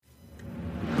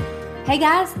Hey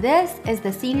guys, this is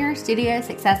the Senior Studio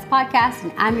Success Podcast,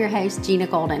 and I'm your host, Gina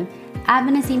Golden. I've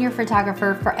been a senior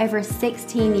photographer for over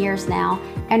 16 years now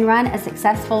and run a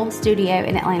successful studio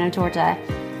in Atlanta, Georgia.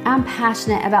 I'm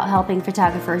passionate about helping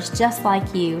photographers just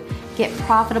like you get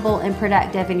profitable and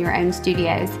productive in your own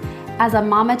studios. As a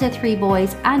mama to 3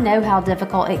 boys, I know how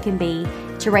difficult it can be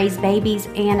to raise babies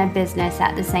and a business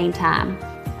at the same time.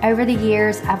 Over the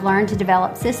years, I've learned to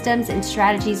develop systems and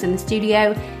strategies in the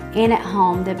studio and at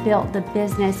home that built the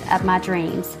business of my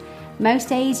dreams. Most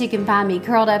days you can find me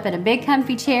curled up in a big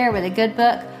comfy chair with a good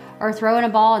book, or throwing a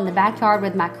ball in the backyard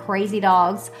with my crazy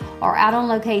dogs, or out on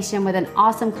location with an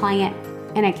awesome client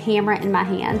and a camera in my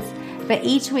hands. But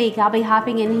each week I'll be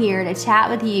hopping in here to chat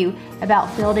with you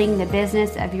about building the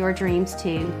business of your dreams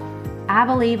too. I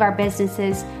believe our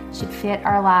businesses should fit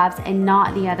our lives and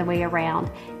not the other way around.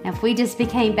 Now, if we just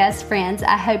became best friends,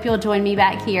 I hope you'll join me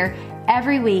back here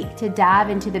every week to dive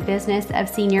into the business of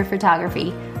senior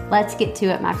photography. Let's get to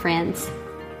it, my friends.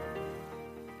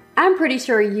 I'm pretty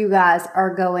sure you guys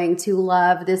are going to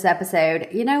love this episode.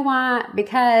 You know why?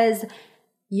 Because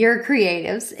you're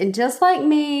creatives, and just like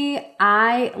me,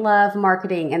 I love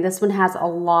marketing, and this one has a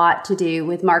lot to do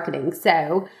with marketing.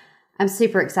 So I'm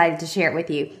super excited to share it with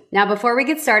you. Now, before we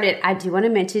get started, I do want to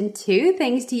mention 2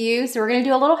 things to you. So we're going to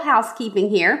do a little housekeeping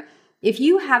here. If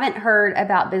you haven't heard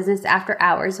about Business After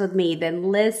Hours with me, then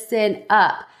listen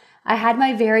up. I had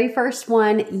my very first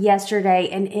one yesterday,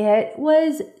 and it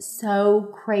was so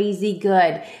crazy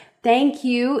good. Thank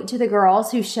you to the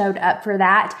girls who showed up for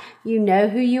that. You know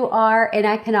who you are, and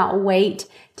I cannot wait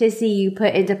to see you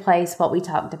put into place what we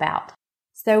talked about.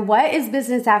 So what is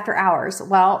Business After Hours?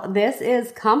 Well, this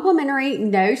is complimentary,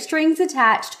 no strings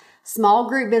attached, small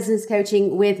group business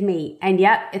coaching with me. And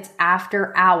yep, it's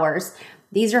after hours.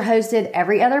 These are hosted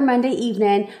every other Monday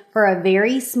evening for a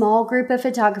very small group of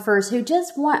photographers who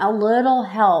just want a little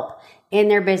help in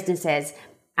their businesses.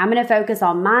 I'm going to focus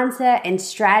on mindset and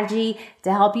strategy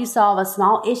to help you solve a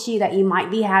small issue that you might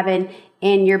be having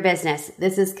in your business.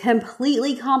 This is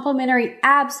completely complimentary,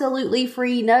 absolutely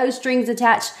free, no strings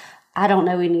attached. I don't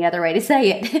know any other way to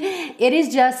say it. It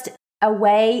is just a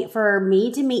way for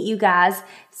me to meet you guys,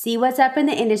 see what's up in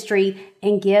the industry,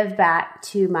 and give back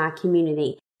to my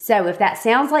community. So if that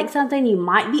sounds like something you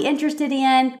might be interested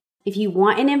in, if you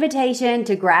want an invitation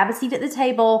to grab a seat at the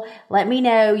table, let me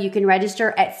know. You can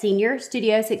register at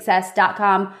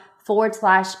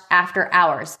seniorstudiosuccess.com/after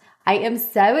hours. I am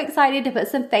so excited to put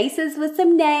some faces with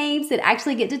some names and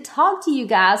actually get to talk to you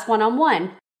guys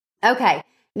one-on-one. Okay.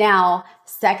 Now,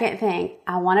 second thing,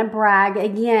 I want to brag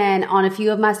again on a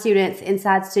few of my students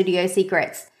inside Studio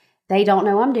Secrets. They don't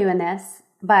know I'm doing this,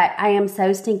 but I am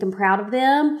so stinking proud of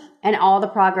them and all the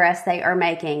progress they are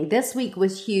making. This week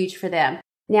was huge for them.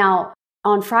 Now,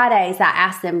 on Fridays, I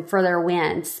ask them for their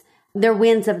wins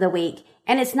of the week.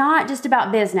 And it's not just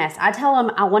about business. I tell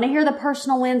them I want to hear the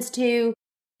personal wins too.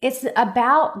 It's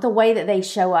about the way that they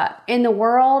show up in the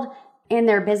world, in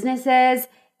their businesses.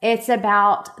 It's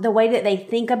about the way that they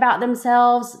think about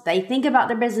themselves. They think about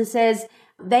their businesses.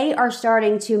 They are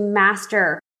starting to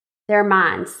master their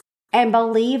minds and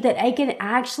believe that they can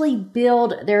actually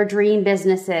build their dream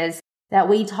businesses that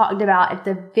we talked about at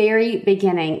the very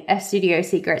beginning of Studio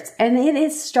Secrets. And it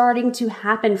is starting to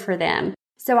happen for them.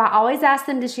 So I always ask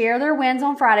them to share their wins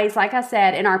on Fridays, like I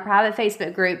said, in our private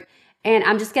Facebook group. And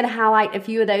I'm just going to highlight a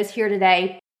few of those here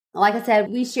today. Like I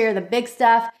said, we share the big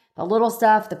stuff, the little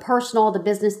stuff, the personal, the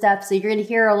business stuff. So you're going to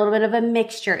hear a little bit of a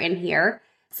mixture in here.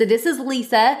 So this is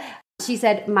Lisa. She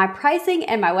said, my pricing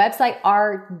and my website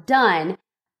are done.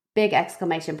 Big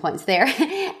exclamation points there.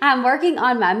 I'm working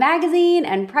on my magazine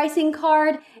and pricing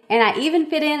card, and I even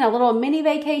fit in a little mini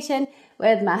vacation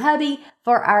with my hubby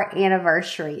for our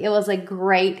anniversary. It was a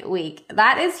great week.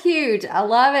 That is huge. I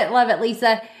love it,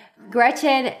 Lisa.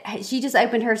 Gretchen, she just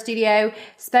opened her studio,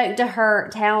 spoke to her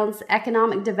town's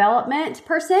economic development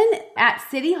person at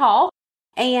City Hall,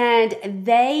 and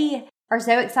they are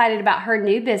so excited about her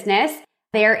new business.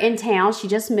 They're in town. She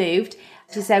just moved.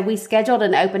 She said, we scheduled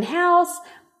an open house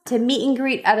to meet and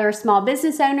greet other small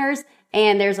business owners,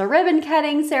 and there's a ribbon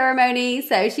cutting ceremony.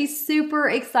 So she's super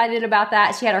excited about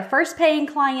that. She had her first paying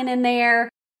client in there.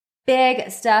 Big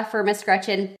stuff for Miss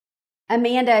Gretchen.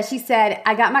 Amanda, she said,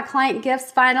 I got my client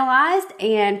gifts finalized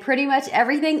and pretty much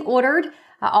everything ordered.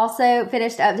 I also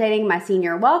finished updating my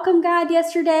senior welcome guide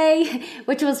yesterday,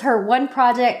 which was her one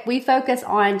project. We focus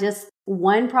on just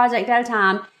one project at a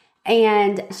time.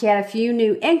 And she had a few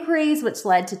new inquiries, which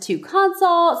led to 2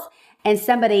 consults. And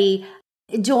somebody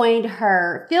joined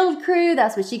her field crew.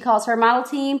 That's what she calls her model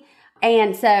team.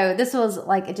 And so this was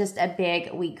like just a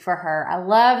big week for her. I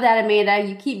love that, Amanda.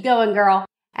 You keep going, girl.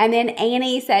 And then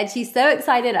Annie said she's so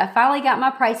excited. I finally got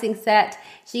my pricing set.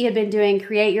 She had been doing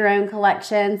create your own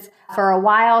collections for a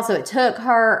while, so it took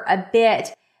her a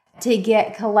bit to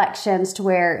get collections to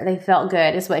where they felt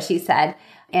good, is what she said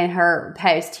in her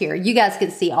post here. You guys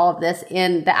can see all of this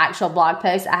in the actual blog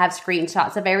post. I have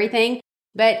screenshots of everything,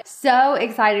 but so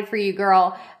excited for you,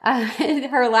 girl.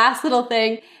 Her last little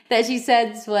thing that she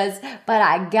said was, but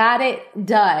I got it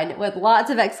done, with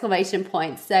lots of exclamation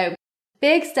points. So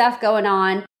big stuff going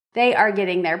on. They are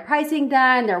getting their pricing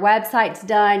done, their website's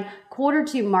done.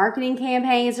 Q2 marketing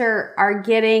campaigns are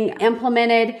getting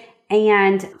implemented,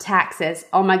 and taxes.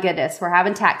 Oh my goodness, we're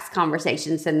having tax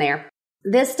conversations in there.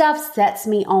 This stuff sets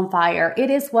me on fire. It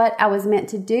is what I was meant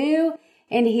to do.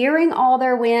 And hearing all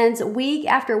their wins week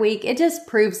after week, it just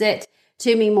proves it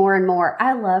to me more and more.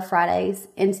 I love Fridays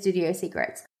in Studio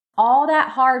Secrets. All that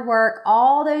hard work,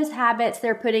 all those habits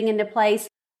they're putting into place,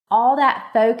 all that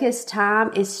focused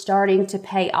time is starting to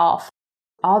pay off.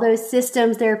 All those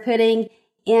systems they're putting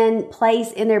in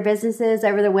place in their businesses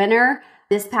over the winter,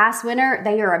 this past winter,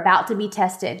 they are about to be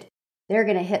tested. They're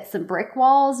going to hit some brick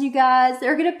walls, you guys.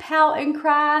 They're going to pout and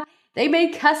cry. They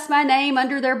may cuss my name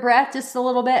under their breath just a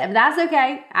little bit. If that's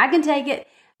okay, I can take it.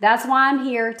 That's why I'm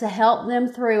here, to help them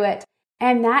through it.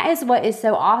 And that is what is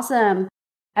so awesome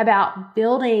about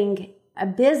building a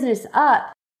business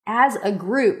up as a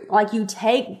group. Like, you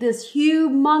take this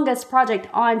humongous project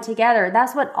on together.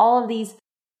 That's what all of these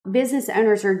business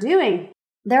owners are doing.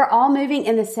 They're all moving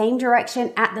in the same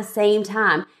direction at the same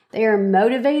time. They are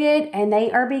motivated, and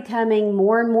they are becoming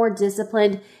more and more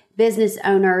disciplined business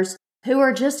owners who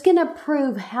are just going to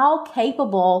prove how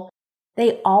capable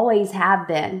they always have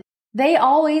been. They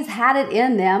always had it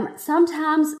in them.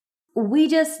 Sometimes we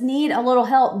just need a little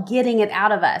help getting it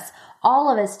out of us.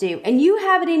 All of us do. And you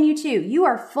have it in you too. You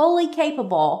are fully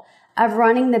capable of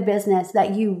running the business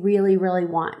that you really, really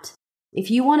want. If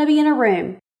you want to be in a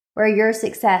room where your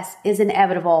success is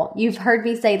inevitable, you've heard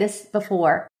me say this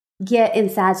before, get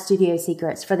inside Studio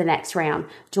Secrets for the next round.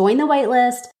 Join the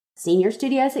waitlist,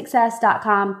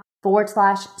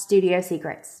 seniorstudiosuccess.com/Studio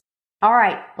Secrets. All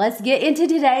right, let's get into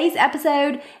today's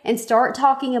episode and start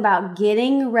talking about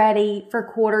getting ready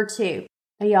for Q2.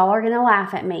 Now, y'all are going to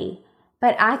laugh at me,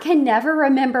 but I can never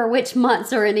remember which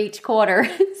months are in each quarter.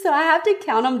 So I have to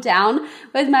count them down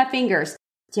with my fingers.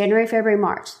 January, February,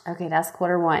 March. Okay, that's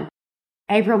Q1.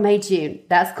 April, May, June.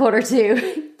 That's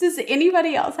Q2. Does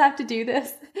anybody else have to do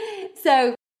this?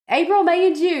 So April, May,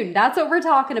 and June. That's what we're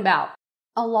talking about.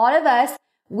 A lot of us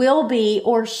will be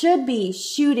or should be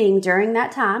shooting during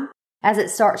that time as it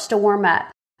starts to warm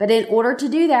up. But in order to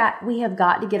do that, we have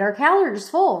got to get our calendars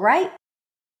full, right?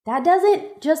 That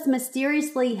doesn't just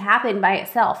mysteriously happen by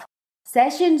itself.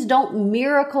 Sessions don't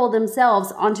miracle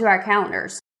themselves onto our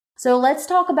calendars. So let's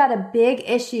talk about a big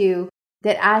issue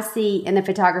that I see in the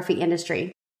photography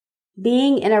industry.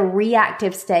 Being in a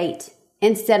reactive state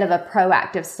instead of a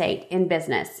proactive state in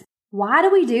business. Why do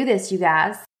we do this, you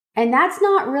guys? And that's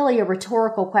not really a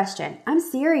rhetorical question. I'm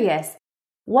serious.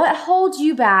 What holds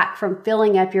you back from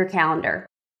filling up your calendar?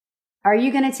 Are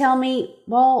you going to tell me,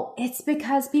 well, it's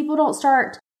because people don't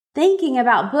start thinking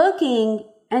about booking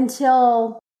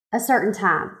until a certain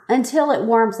time, until it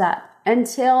warms up,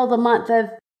 until the month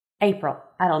of April?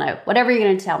 I don't know. Whatever you're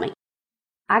going to tell me.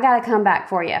 I got to come back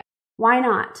for you. Why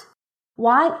not?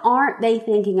 Why aren't they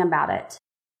thinking about it?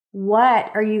 What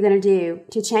are you going to do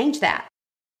to change that?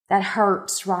 That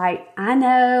hurts, right? I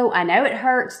know it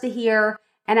hurts to hear,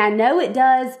 and I know it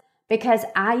does because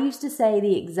I used to say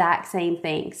the exact same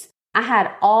things. I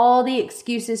had all the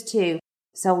excuses too.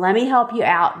 So let me help you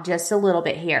out just a little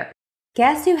bit here.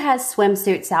 Guess who has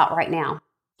swimsuits out right now?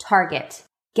 Target.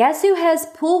 Guess who has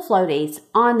pool floaties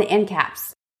on the end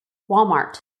caps?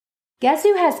 Walmart. Guess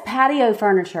who has patio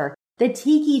furniture, the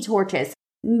tiki torches,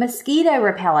 mosquito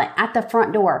repellent at the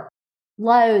front door?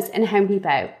 Lowe's and Home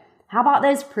Depot. How about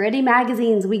those pretty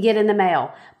magazines we get in the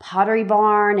mail? Pottery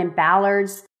Barn and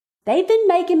Ballard's. They've been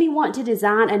making me want to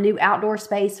design a new outdoor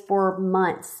space for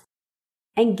months.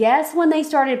 And guess when they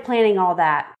started planning all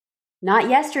that? Not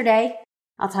yesterday.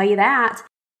 I'll tell you that.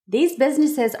 These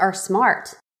businesses are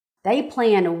smart. They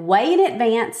plan way in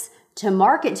advance to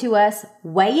market to us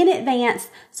way in advance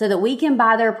so that we can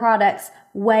buy their products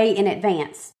way in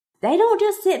advance. They don't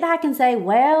just sit back and say,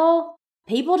 well,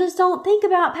 people just don't think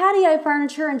about patio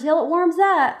furniture until it warms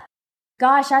up.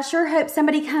 Gosh, I sure hope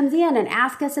somebody comes in and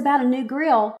asks us about a new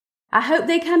grill. I hope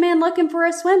they come in looking for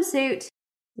a swimsuit.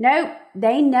 Nope,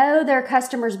 they know their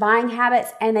customers' buying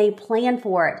habits and they plan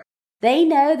for it. They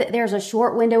know that there's a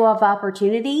short window of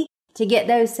opportunity to get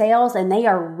those sales and they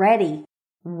are ready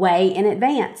way in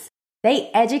advance.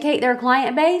 They educate their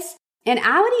client base, and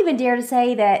I would even dare to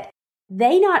say that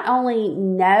They not only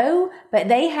know, but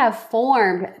they have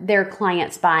formed their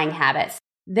clients' buying habits.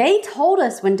 They told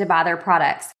us when to buy their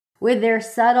products with their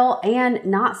subtle and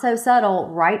not so subtle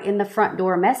right in the front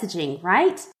door messaging,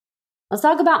 right? Let's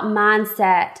talk about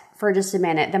mindset for just a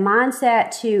minute. The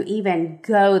mindset to even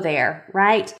go there,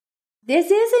 right?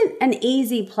 This isn't an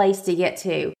easy place to get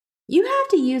to. You have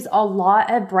to use a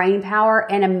lot of brain power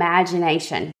and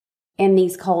imagination in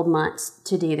these cold months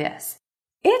to do this.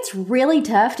 It's really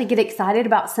tough to get excited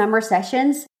about summer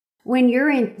sessions when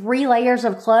you're in 3 layers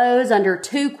of clothes under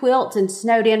 2 quilts and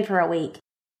snowed in for a week.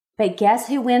 But guess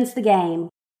who wins the game?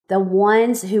 The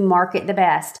ones who market the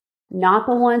best, not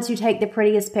the ones who take the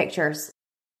prettiest pictures.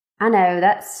 I know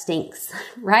that stinks,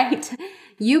 right?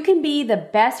 You can be the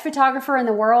best photographer in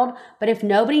the world, but if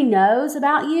nobody knows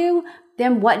about you,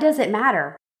 then what does it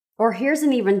matter? Or here's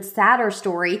an even sadder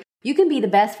story. You can be the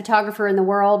best photographer in the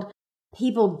world.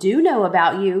 People do know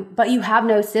about you, but you have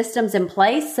no systems in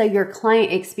place, so your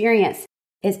client experience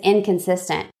is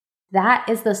inconsistent. That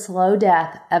is the slow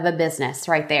death of a business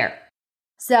right there.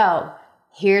 So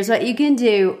here's what you can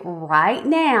do right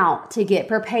now to get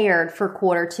prepared for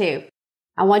Q2.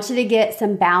 I want you to get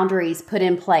some boundaries put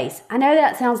in place. I know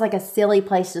that sounds like a silly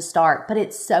place to start, but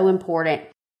it's so important.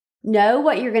 Know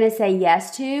what you're going to say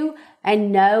yes to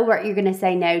and know what you're going to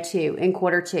say no to in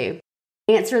Q2.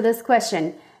 Answer this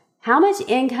question. How much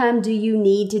income do you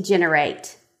need to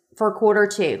generate for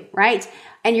Q2, right?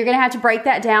 And you're going to have to break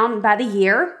that down by the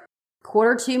year.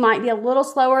 Q2 might be a little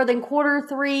slower than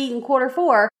Q3 and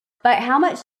Q4, but how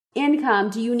much income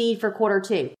do you need for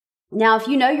Q2? Now, if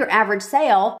you know your average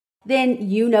sale, then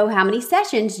you know how many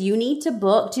sessions you need to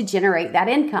book to generate that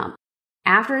income.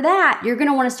 After that, you're going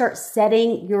to want to start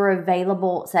setting your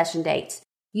available session dates.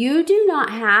 You do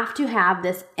not have to have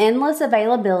this endless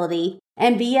availability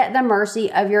and be at the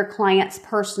mercy of your client's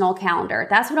personal calendar.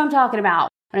 That's what I'm talking about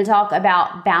when I talk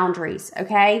about boundaries,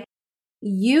 okay?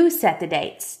 You set the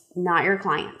dates, not your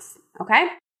clients, okay?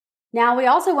 Now, we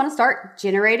also want to start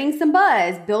generating some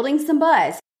buzz, building some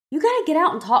buzz. You got to get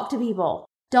out and talk to people.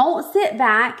 Don't sit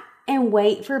back and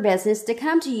wait for business to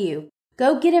come to you.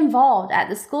 Go get involved at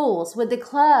the schools, with the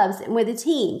clubs, and with the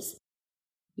teams.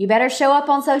 You better show up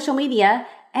on social media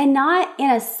and not in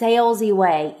a salesy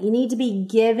way. You need to be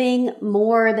giving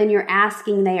more than you're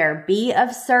asking there. Be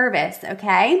of service,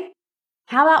 okay?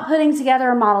 How about putting together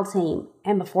a model team?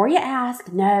 And before you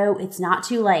ask, no, it's not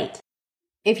too late.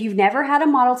 If you've never had a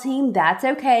model team, that's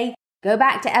okay. Go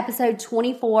back to episode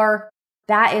 24.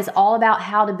 That is all about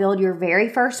how to build your very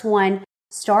first one.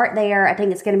 Start there. I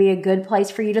think it's going to be a good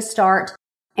place for you to start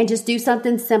and just do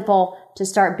something simple to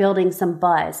start building some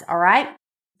buzz, all right?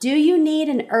 Do you need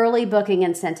an early booking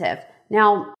incentive?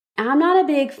 Now, I'm not a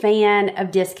big fan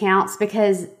of discounts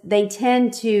because they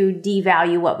tend to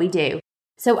devalue what we do.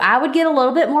 So I would get a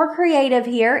little bit more creative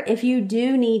here if you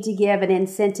do need to give an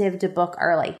incentive to book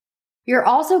early. You're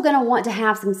also going to want to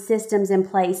have some systems in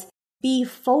place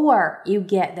before you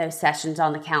get those sessions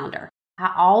on the calendar.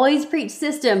 I always preach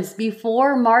systems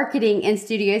before marketing in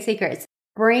Studio Secrets.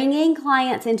 Bringing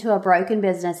clients into a broken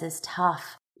business is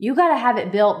tough. You got to have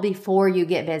it built before you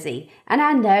get busy. And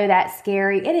I know that's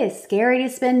scary. It is scary to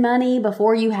spend money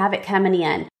before you have it coming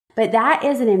in. But that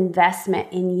is an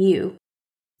investment in you.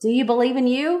 Do you believe in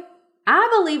you? I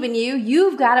believe in you.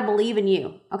 You've got to believe in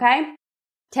you, okay?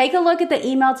 Take a look at the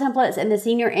email templates and the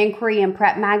Senior Inquiry and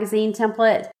Prep Magazine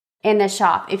template in the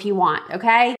shop if you want,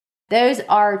 okay? Those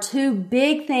are 2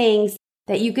 big things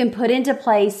that you can put into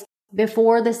place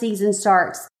before the season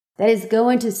starts that is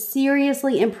going to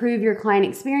seriously improve your client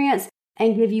experience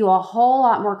and give you a whole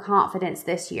lot more confidence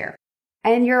this year.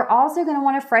 And you're also going to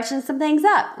want to freshen some things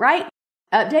up, right?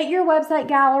 Update your website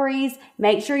galleries.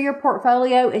 Make sure your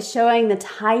portfolio is showing the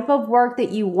type of work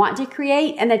that you want to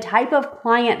create and the type of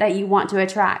client that you want to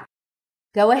attract.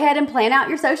 Go ahead and plan out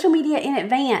your social media in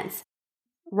advance.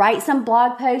 Write some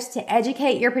blog posts to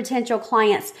educate your potential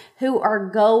clients who are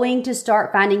going to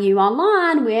start finding you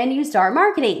online when you start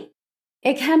marketing.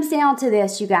 It comes down to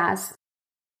this, you guys.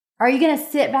 Are you going to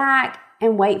sit back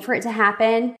and wait for it to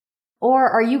happen? Or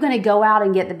are you going to go out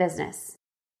and get the business?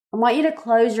 I want you to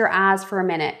close your eyes for a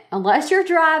minute. Unless you're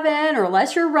driving or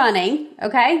unless you're running,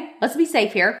 okay? Let's be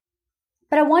safe here.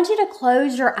 But I want you to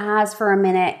close your eyes for a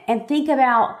minute and think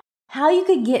about how you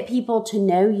could get people to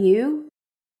know you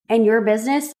and your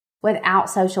business without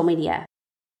social media.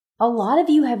 A lot of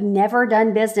you have never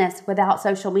done business without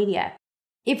social media.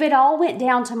 If it all went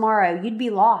down tomorrow, you'd be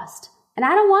lost. And I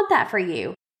don't want that for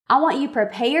you. I want you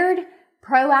prepared,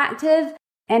 proactive,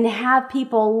 and have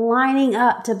people lining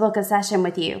up to book a session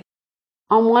with you.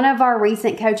 On one of our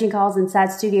recent coaching calls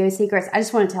inside Studio Secrets, I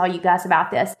just want to tell you guys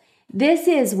about this. This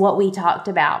is what we talked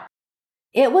about.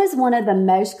 It was one of the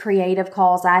most creative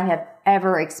calls I have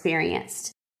ever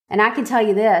experienced. And I can tell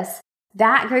you this,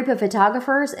 that group of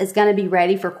photographers is going to be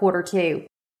ready for quarter 2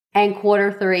 and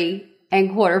quarter 3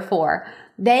 and quarter 4.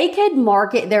 They could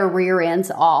market their rear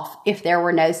ends off if there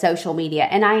were no social media,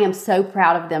 and I am so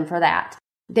proud of them for that.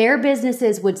 Their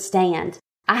businesses would stand.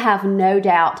 I have no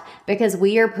doubt, because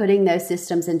we are putting those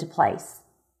systems into place.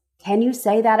 Can you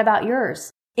say that about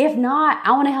yours? If not,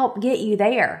 I want to help get you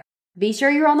there. Be sure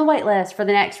you're on the wait list for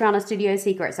the next round of Studio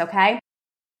Secrets, okay?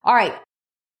 All right,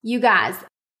 you guys,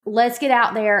 let's get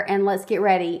out there and let's get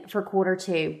ready for quarter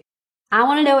 2. I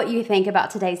want to know what you think about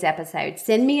today's episode.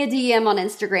 Send me a DM on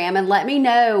Instagram and let me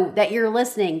know that you're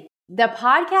listening. The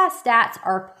podcast stats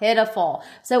are pitiful,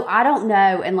 so I don't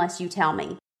know unless you tell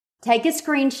me. Take a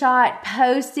screenshot,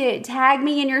 post it, tag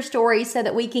me in your stories so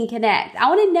that we can connect. I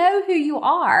want to know who you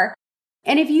are.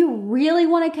 And if you really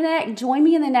want to connect, join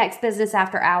me in the next Business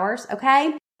After Hours,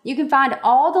 okay? You can find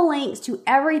all the links to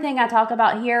everything I talk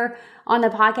about here on the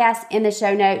podcast in the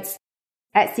show notes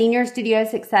at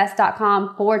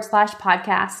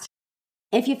seniorstudiosuccess.com/podcast.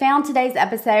 If you found today's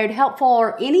episode helpful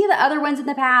or any of the other ones in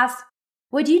the past,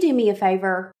 would you do me a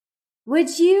favor?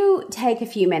 Would you take a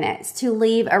few minutes to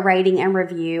leave a rating and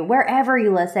review wherever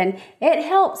you listen? It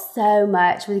helps so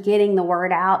much with getting the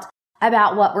word out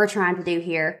about what we're trying to do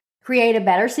here. Create a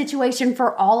better situation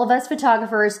for all of us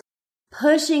photographers,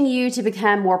 pushing you to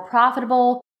become more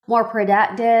profitable, more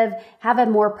productive, have a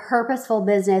more purposeful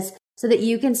business so that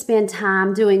you can spend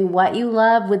time doing what you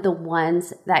love with the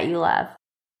ones that you love.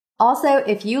 Also,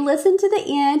 if you listen to the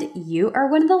end, you are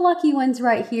one of the lucky ones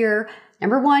right here.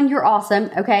 Number 1, you're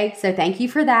awesome. Okay, so thank you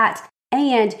for that.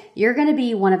 And you're going to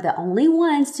be one of the only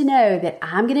ones to know that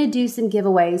I'm going to do some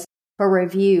giveaways for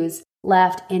reviews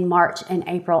left in March and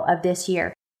April of this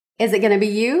year. Is it going to be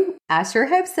you? I sure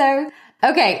hope so.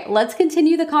 Okay, let's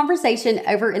continue the conversation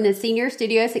over in the Senior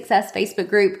Studio Success Facebook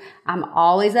group. I'm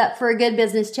always up for a good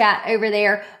business chat over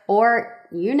there. Or,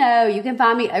 you can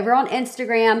find me over on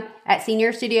Instagram at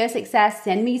Senior Studio Success.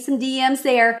 Send me some DMs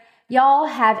there. Y'all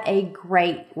have a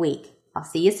great week. I'll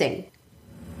see you soon.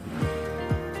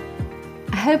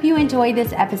 I hope you enjoyed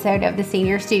this episode of the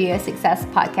Senior Studio Success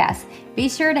Podcast. Be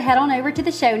sure to head on over to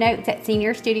the show notes at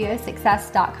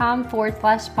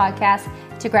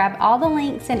seniorstudiosuccess.com/podcast to grab all the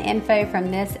links and info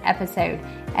from this episode.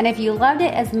 And if you loved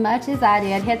it as much as I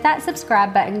did, hit that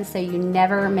subscribe button so you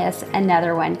never miss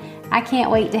another one. I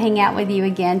can't wait to hang out with you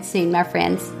again soon, my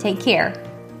friends. Take care.